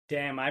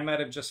Damn, I might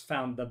have just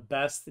found the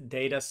best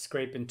data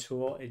scraping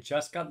tool. It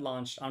just got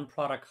launched on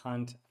Product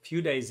Hunt a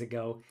few days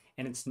ago,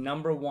 and it's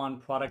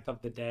 #1 product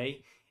of the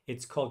day.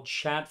 It's called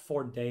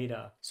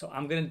Chat4Data. So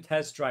I'm going to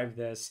test drive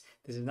this.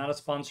 This is not a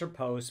sponsored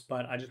post,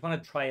 but I just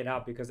want to try it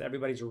out because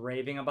everybody's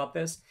raving about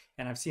this,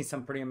 and I've seen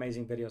some pretty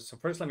amazing videos. So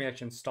first, let me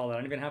actually install it. I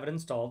don't even have it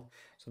installed.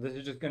 So this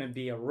is just going to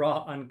be a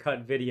raw,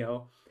 uncut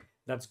video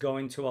that's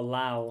going to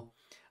allow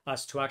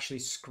us to actually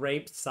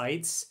scrape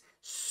sites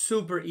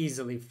super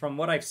easily. From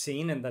what I've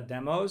seen in the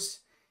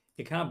demos,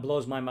 it kind of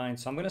blows my mind.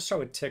 So I'm going to start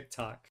with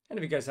TikTok. And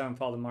if you guys haven't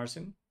followed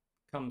Marcin,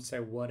 come say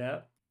what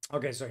up.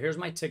 Okay, so here's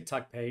my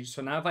TikTok page.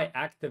 So now if I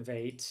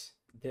activate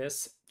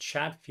this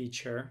chat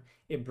feature,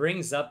 it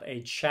brings up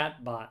a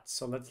chat bot.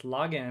 So let's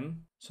log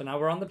in. So now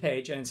we're on the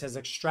page and it says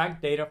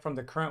extract data from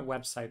the current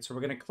website. So we're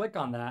going to click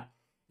on that.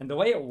 And the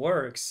way it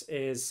works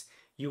is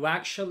you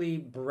actually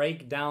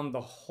break down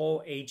the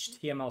whole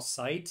HTML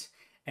site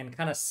and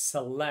kind of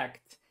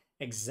select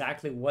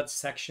exactly what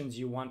sections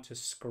you want to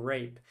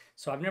scrape.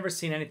 So I've never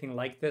seen anything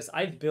like this.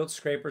 I've built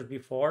scrapers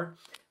before,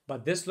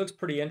 but this looks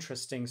pretty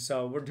interesting.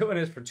 So we're doing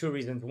this for two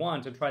reasons.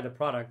 One, to try the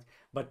product,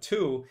 but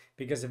two,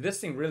 because if this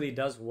thing really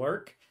does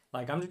work,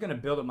 like I'm just gonna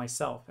build it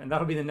myself and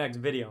that'll be the next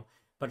video.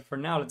 But for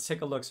now, let's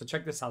take a look. So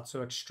check this out.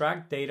 So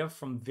extract data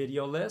from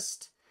video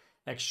list,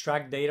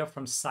 extract data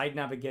from site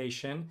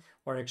navigation,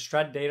 or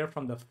extract data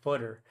from the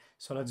footer.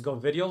 So let's go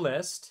video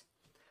list.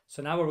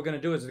 So now what we're going to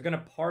do is we're going to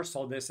parse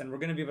all this and we're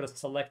going to be able to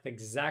select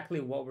exactly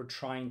what we're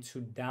trying to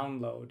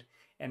download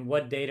and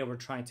what data we're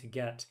trying to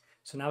get.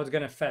 So now it's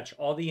going to fetch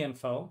all the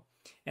info,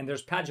 and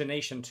there's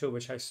pagination too,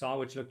 which I saw,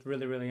 which looked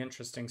really, really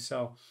interesting.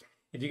 So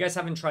if you guys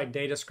haven't tried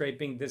data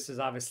scraping, this is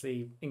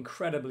obviously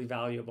incredibly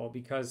valuable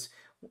because,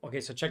 okay,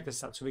 so check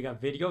this out. So we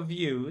got video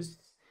views,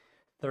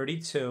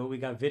 32, we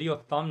got video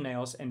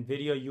thumbnails and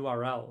video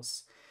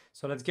URLs.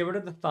 So let's get rid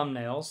of the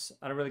thumbnails.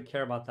 I don't really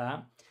care about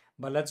that.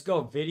 But let's go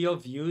video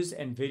views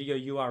and video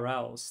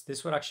URLs.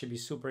 This would actually be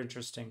super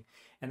interesting.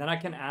 And then I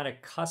can add a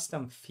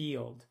custom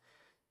field.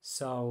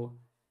 So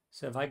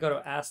if I go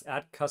to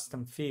add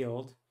custom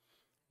field,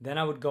 then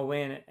I would go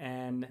in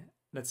and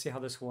let's see how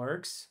this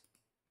works.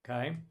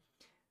 Okay.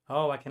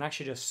 Oh, I can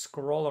actually just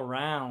scroll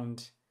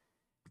around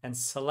and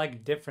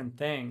select different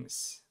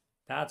things.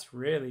 That's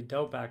really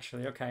dope,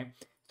 actually. Okay.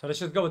 So let's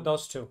just go with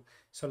those two.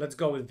 So let's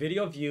go with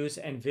video views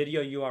and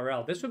video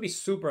URL. This would be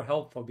super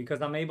helpful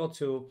because I'm able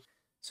to.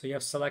 So you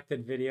have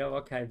selected video,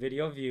 okay,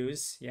 video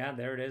views. Yeah,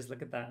 there it is.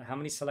 Look at that. How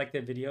many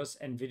selected videos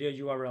and video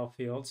URL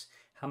fields?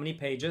 How many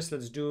pages?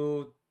 Let's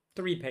do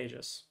 3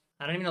 pages.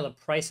 I don't even know the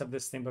price of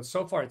this thing, but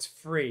so far it's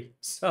free.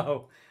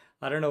 So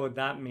I don't know what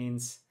that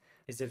means.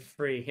 Is it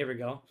free? Here we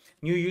go.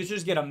 New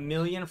users get 1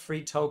 million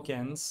free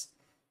tokens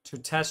to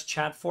test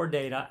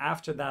Chat4Data.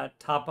 After that,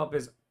 top up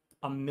is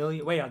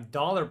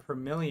 $1 per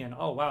million.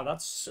 Oh, wow,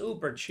 that's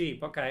super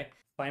cheap. Okay.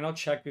 Final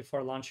check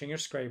before launching your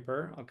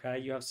scraper. Okay,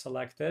 you have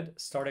selected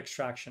start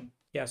extraction.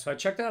 Yeah, so I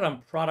checked it out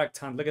on Product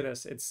Hunt. Look at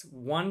this. It's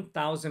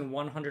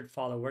 1,100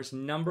 followers,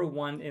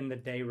 #1 in the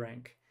day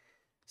rank.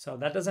 So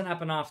that doesn't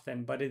happen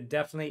often, but it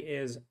definitely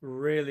is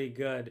really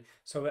good.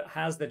 So it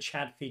has the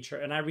chat feature.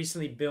 And I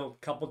recently built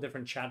a couple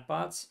different chat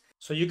bots.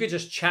 So you could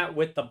just chat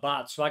with the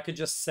bot. So I could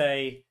just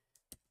say,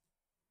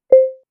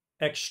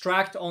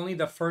 extract only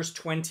the first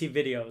 20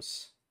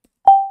 videos.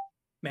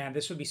 Man,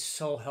 this would be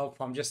so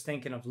helpful. I'm just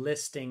thinking of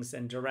listings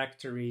and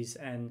directories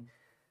and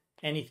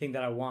anything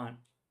that I want.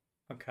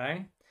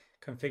 Okay.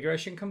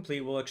 Configuration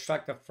complete. We'll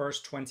extract the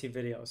first 20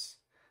 videos.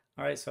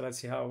 All right, so let's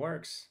see how it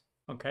works.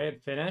 Okay,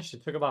 it finished.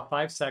 It took about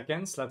 5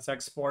 seconds. Let's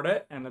export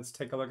it and let's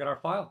take a look at our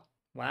file.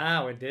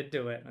 Wow, it did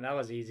do it. That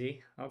was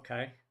easy.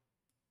 Okay.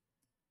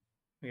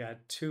 We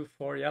got 2,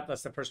 4. Yep,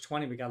 that's the first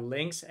 20. We got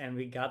links and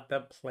we got the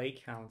play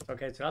count.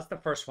 Okay, so that's the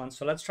first one.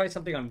 So let's try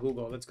something on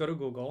Google. Let's go to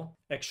Google.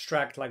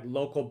 Extract like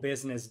local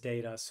business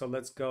data. So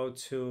let's go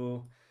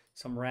to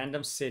some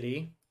random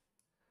city.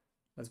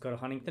 Let's go to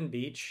Huntington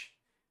Beach.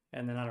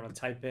 And then I don't know,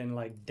 type in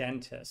like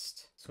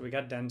dentist. So we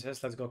got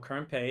dentist. Let's go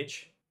current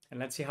page. And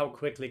let's see how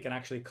quickly it can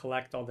actually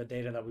collect all the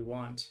data that we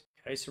want.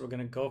 Okay, so we're going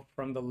to go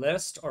from the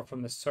list or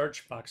from the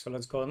search box. So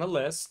let's go in the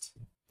list.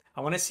 I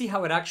want to see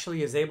how it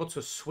actually is able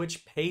to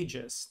switch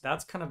pages.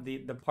 That's kind of the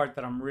part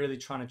that I'm really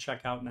trying to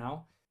check out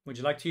now. Would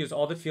you like to use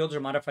all the fields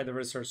or modify the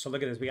research? So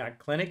look at this. We got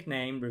clinic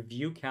name,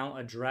 review count,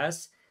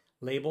 address,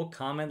 label,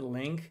 comment,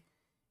 link,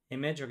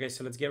 image. Okay,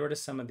 so let's get rid of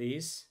some of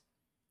these.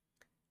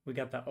 We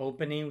got the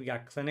opening. We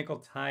got clinical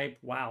type.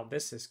 Wow,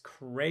 this is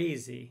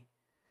crazy.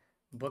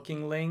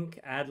 Booking link,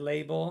 add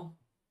label.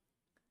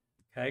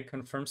 Okay,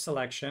 confirm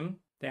selection.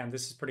 Damn,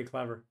 this is pretty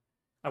clever.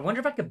 I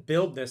wonder if I could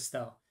build this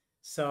though.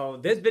 So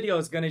this video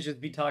is going to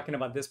just be talking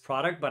about this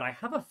product, but I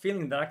have a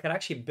feeling that I could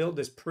actually build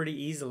this pretty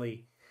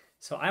easily.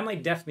 So I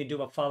might definitely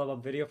do a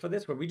follow-up video for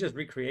this where we just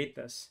recreate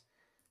this.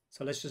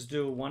 So let's just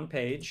do 1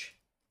 page,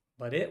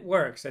 but it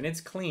works and it's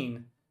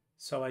clean.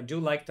 So I do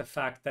like the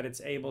fact that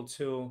it's able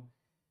to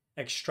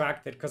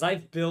extract it because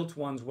I've built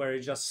ones where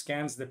it just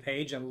scans the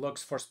page and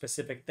looks for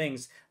specific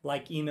things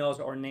like emails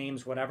or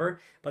names,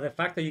 whatever. But the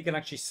fact that you can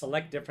actually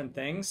select different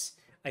things,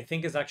 I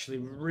think is actually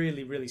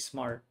really, really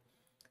smart.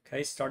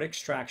 Okay, start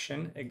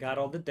extraction. It got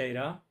all the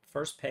data,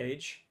 first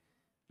page.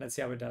 Let's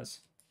see how it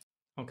does.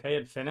 Okay,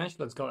 it finished.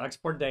 Let's go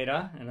export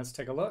data and let's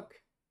take a look.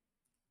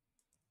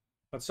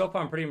 But so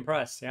far I'm pretty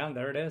impressed. Yeah,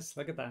 there it is.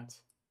 Look at that.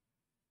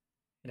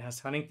 It has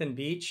Huntington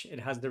Beach. It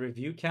has the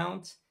review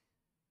count,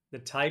 the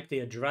type, the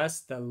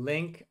address, the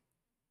link,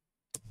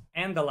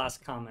 and the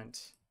last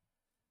comment.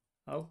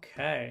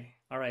 Okay.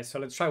 All right. So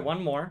let's try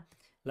one more.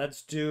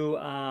 Let's do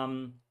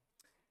a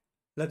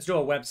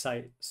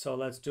website. So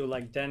let's do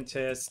like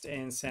dentist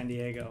in San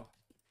Diego.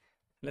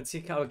 Let's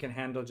see how it can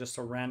handle just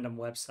a random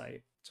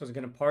website. So it's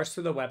going to parse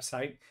through the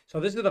website. So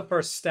this is the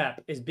first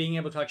step, is being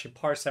able to actually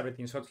parse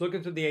everything. So it's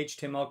looking through the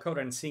HTML code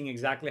and seeing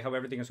exactly how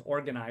everything is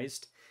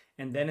organized.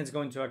 And then it's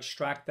going to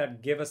extract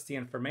that, give us the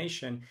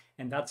information,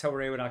 and that's how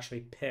we're able to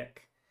actually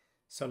pick.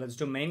 So let's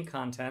do main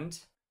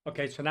content.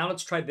 Okay, so now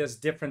let's try this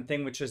different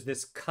thing, which is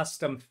this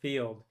custom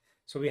field.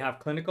 So we have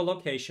clinical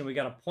location, we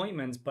got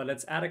appointments, but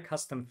let's add a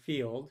custom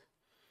field.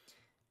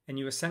 And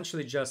you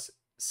essentially just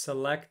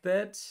select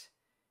it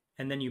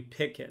and then you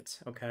pick it,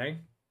 okay?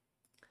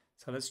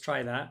 So let's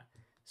try that.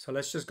 So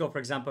let's just go, for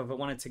example, if I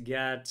wanted to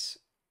get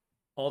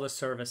all the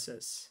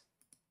services.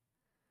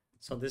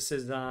 So this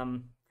is,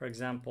 for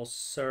example,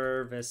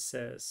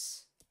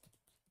 services.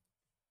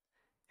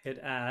 Hit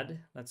add.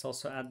 Let's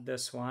also add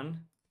this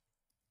one.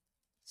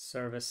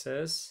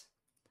 Services,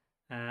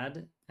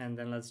 add, and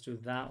then let's do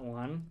that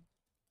one.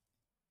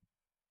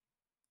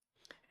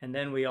 And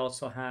then we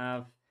also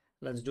have,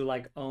 let's do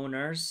like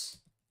owners.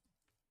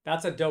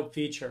 That's a dope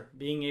feature,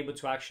 being able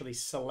to actually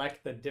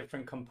select the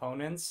different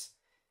components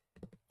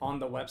on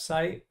the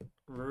website.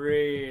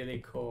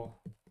 Really cool.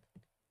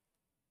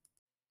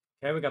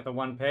 Okay, we got the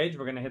one page.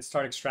 We're gonna hit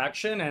start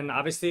extraction, and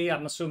obviously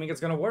I'm assuming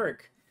it's gonna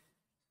work.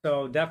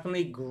 So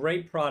definitely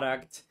great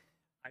product.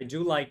 I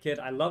do like it.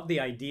 I love the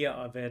idea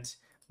of it.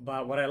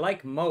 But what I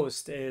like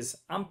most is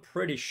I'm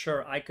pretty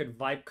sure I could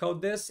vibe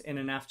code this in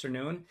an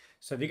afternoon.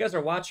 So if you guys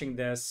are watching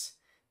this,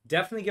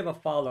 definitely give a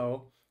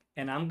follow,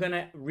 and I'm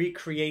gonna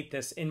recreate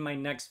this in my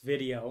next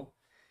video.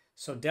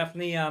 So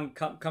definitely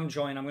come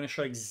join. I'm gonna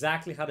show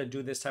exactly how to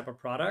do this type of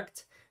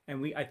product.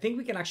 And I think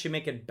we can actually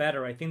make it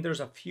better. I think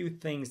there's a few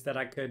things that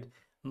I could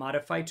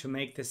modify to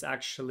make this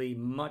actually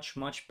much,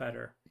 much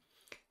better.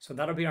 So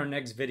that'll be our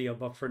next video.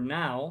 But for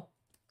now,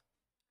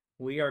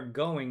 we are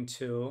going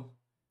to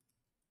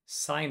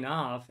sign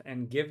off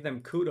and give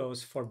them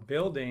kudos for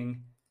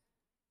building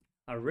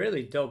a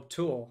really dope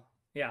tool.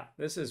 Yeah,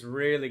 this is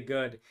really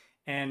good.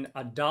 And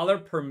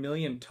 $1 per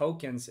million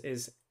tokens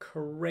is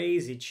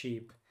crazy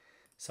cheap.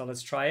 So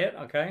let's try it,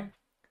 okay?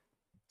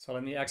 So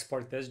let me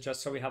export this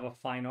just so we have a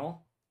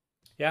final.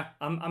 Yeah,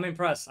 I'm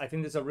impressed. I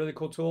think this is a really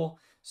cool tool.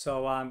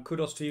 So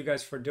kudos to you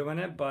guys for doing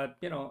it. But,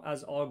 you know,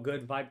 as all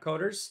good vibe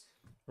coders,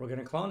 we're going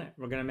to clone it.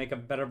 We're going to make a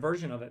better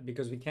version of it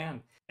because we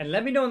can. And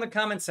let me know in the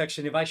comment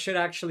section if I should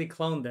actually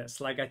clone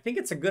this. Like, I think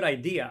it's a good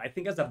idea. I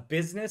think as a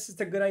business,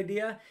 it's a good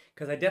idea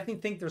because I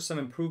definitely think there's some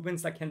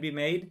improvements that can be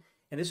made.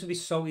 And this would be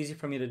so easy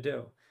for me to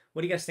do.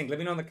 What do you guys think? Let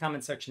me know in the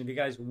comment section if you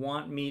guys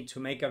want me to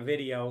make a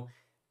video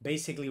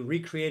basically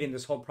recreating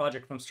this whole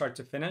project from start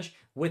to finish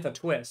with a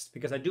twist,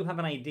 because I do have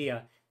an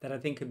idea that I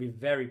think could be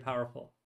very powerful.